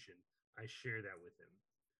the ocean. I share that with him.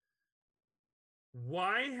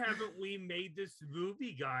 Why haven't we made this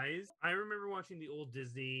movie, guys? I remember watching the old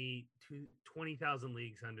Disney 20,000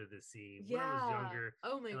 Leagues Under the Sea when I was younger.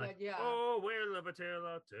 Oh my God, yeah. Oh, where love a tale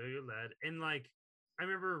I'll tell you, lad. And like, I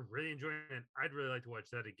remember really enjoying it. I'd really like to watch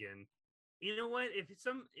that again. You know what? If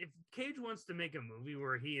Cage wants to make a movie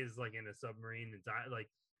where he is like in a submarine and like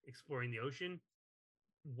exploring the ocean,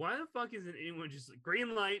 why the fuck isn't anyone just like,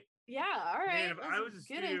 green light? Yeah, all right. Man, if I was a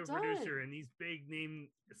studio producer and these big name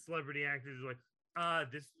celebrity actors were like,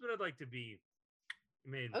 this is what I'd like to be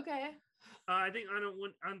made. Okay. I think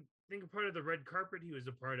a part of the red carpet he was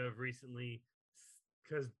a part of recently,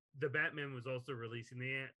 because the Batman was also releasing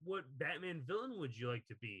what Batman villain would you like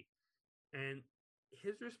to be? And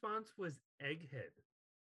his response was Egghead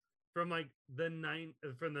from like the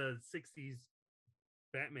 60s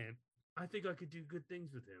Batman. I think I could do good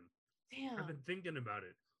things with him. Damn. I've been thinking about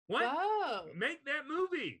it. What? Whoa. Make that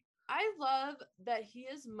movie. I love that he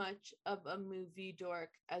is much of a movie dork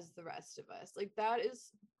as the rest of us. Like, that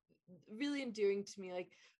is really endearing to me. Like,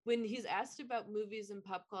 when he's asked about movies and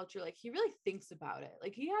pop culture, like, he really thinks about it.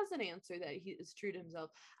 Like, he has an answer that he is true to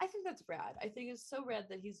himself. I think that's rad. I think it's so rad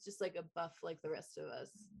that he's just like a buff like the rest of us.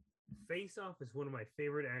 Face Off is one of my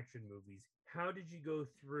favorite action movies. How did you go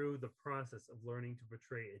through the process of learning to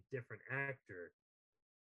portray a different actor?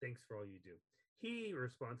 Thanks for all you do. He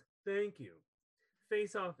responds, thank you.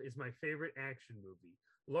 Face Off is my favorite action movie,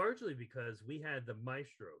 largely because we had the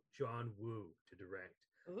maestro, John Woo, to direct.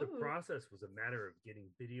 Ooh. The process was a matter of getting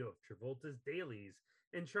video of Travolta's dailies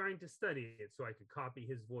and trying to study it so I could copy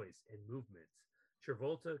his voice and movements.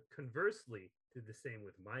 Travolta, conversely, did the same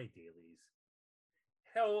with my dailies.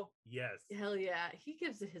 Hell yes. Hell yeah. He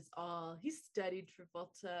gives it his all. He studied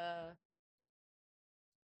Travolta.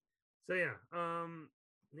 So yeah,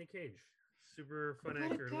 Nick Cage, super fun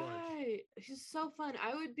actor to watch. He's so fun.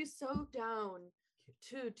 I would be so down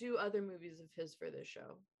to do other movies of his for this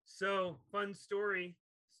show. So fun story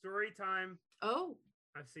time. Oh,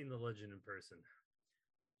 I've seen The Legend in person.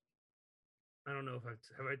 I don't know if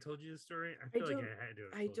have I told you the story? I feel like I had to.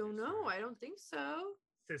 I don't know. I don't think so.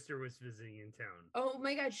 Sister was visiting in town. Oh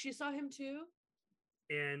my God, she saw him too?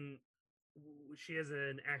 And she has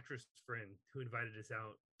an actress friend who invited us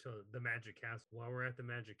out to the Magic Castle. While we're at the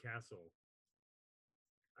Magic Castle,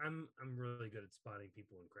 I'm really good at spotting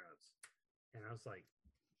people in crowds. And I was like,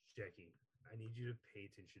 Jackie, I need you to pay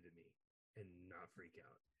attention to me and not freak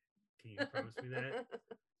out. Can you promise me that?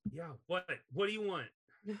 Yeah. What do you want?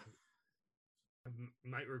 I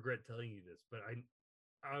might regret telling you this, but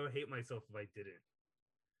I would hate myself if I didn't.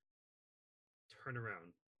 Turn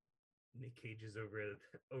around. Nick Cage is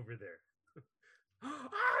over there.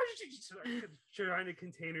 She's trying to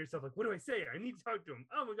contain herself. Like, what do I say? I need to talk to him.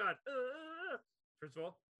 Oh my god. First of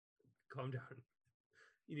all, calm down.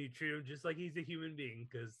 You need to treat him just like he's a human being,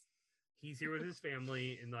 because he's here with his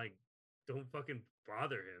family, and like, don't fucking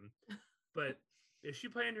bother him. But if she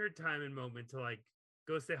planned her time and moment to like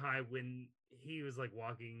go say hi when he was like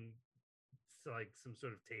walking to like some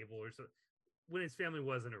sort of table or so, when his family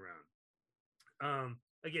wasn't around.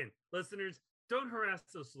 Again, listeners, don't harass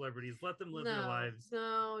those celebrities. Let them live their lives.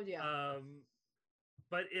 No, yeah.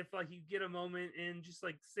 But if like you get a moment and just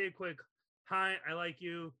like say a quick hi, I like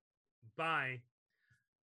you, bye.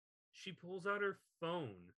 She pulls out her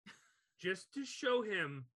phone just to show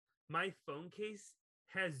him, my phone case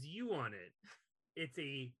has you on it.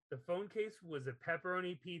 The phone case was a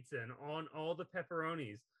pepperoni pizza, and on all the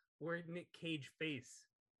pepperonis were Nick Cage face.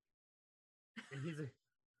 And he's like,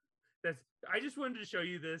 I just wanted to show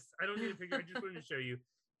you this. I don't need a picture. I just wanted to show you.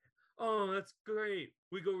 Oh, that's great.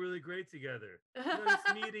 We go really great together.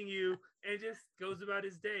 Nice meeting you. And just goes about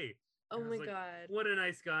his day. Oh my god. What a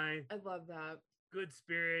nice guy. I love that. Good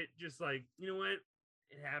spirit. Just like, you know what?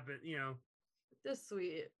 It happened, you know. That's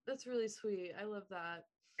sweet. That's really sweet. I love that.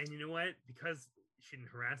 And you know what? Because she didn't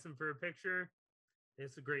harass him for a picture,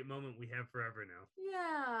 it's a great moment we have forever now.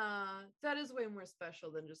 Yeah. That is way more special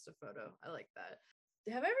than just a photo. I like that.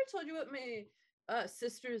 Have I ever told you what my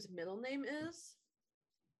sister's middle name is?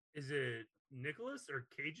 Is it Nicholas or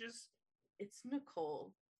Cage's? It's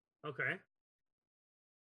Nicole. Okay.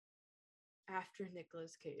 After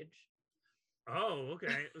Nicolas Cage. Oh,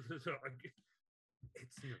 okay. So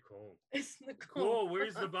it's Nicole. It's Nicole. Cool.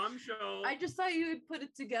 Where's the bombshell? I just thought you would put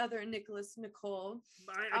it together, Nicholas Nicole.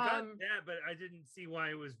 I got that, but I didn't see why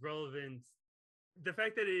it was relevant. The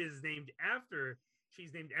fact that it is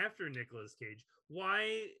she's named after Nicolas Cage.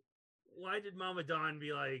 Why did Mama Dawn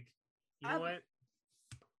be like, you know what?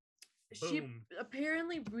 She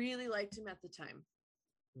apparently really liked him at the time.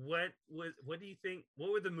 What do you think?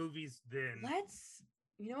 What were the movies then?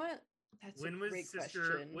 You know what? That's when a was great Sister?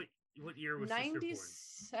 question. What year was 97.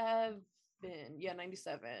 Sister born? Yeah,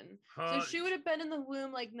 97. So she would have been in the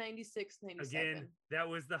womb like 96, 97. Again, that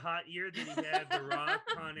was the hot year that he had the Rock,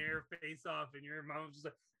 Con Air face off, and your mom was just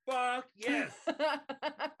like, fuck yes.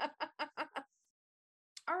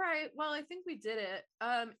 All right. Well, I think we did it.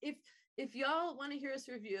 If y'all want to hear us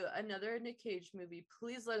review another Nick Cage movie,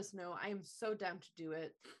 please let us know. I am so down to do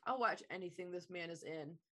it. I'll watch anything this man is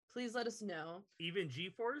in. Please let us know. Even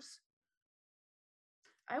G-Force?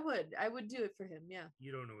 I would do it for him. Yeah.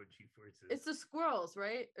 You don't know what G-Force is. It's the squirrels,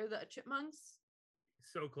 right? Or the chipmunks?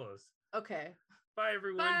 So close. Okay. Bye,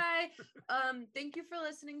 everyone. Bye. Thank you for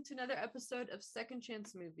listening to another episode of Second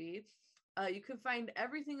Chance Movie. You can find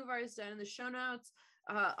everything of ours down in the show notes.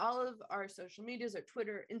 All of our social medias are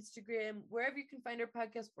Twitter, Instagram, wherever you can find our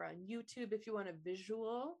podcast. We're on YouTube if you want a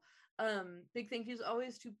visual. Big thank yous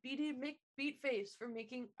always to Beatface for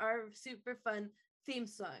making our super fun theme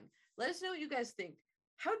song. Let us know what you guys think.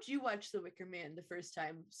 How'd you watch The Wicker Man the first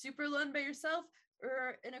time? Super alone by yourself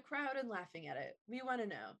or in a crowd and laughing at it? We want to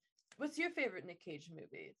know. What's your favorite Nick Cage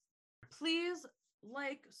movie? Please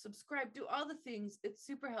like, subscribe, do all the things. It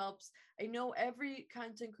super helps. I know every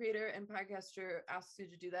content creator and podcaster asks you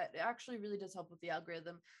to do that. It actually really does help with the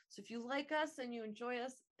algorithm. So if you like us and you enjoy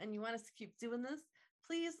us and you want us to keep doing this,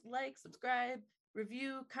 please like, subscribe,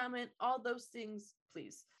 review, comment, all those things,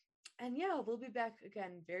 please. And yeah, we'll be back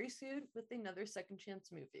again very soon with another Second Chance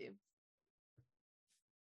Movie.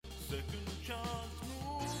 Second Chance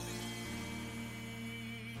Movie.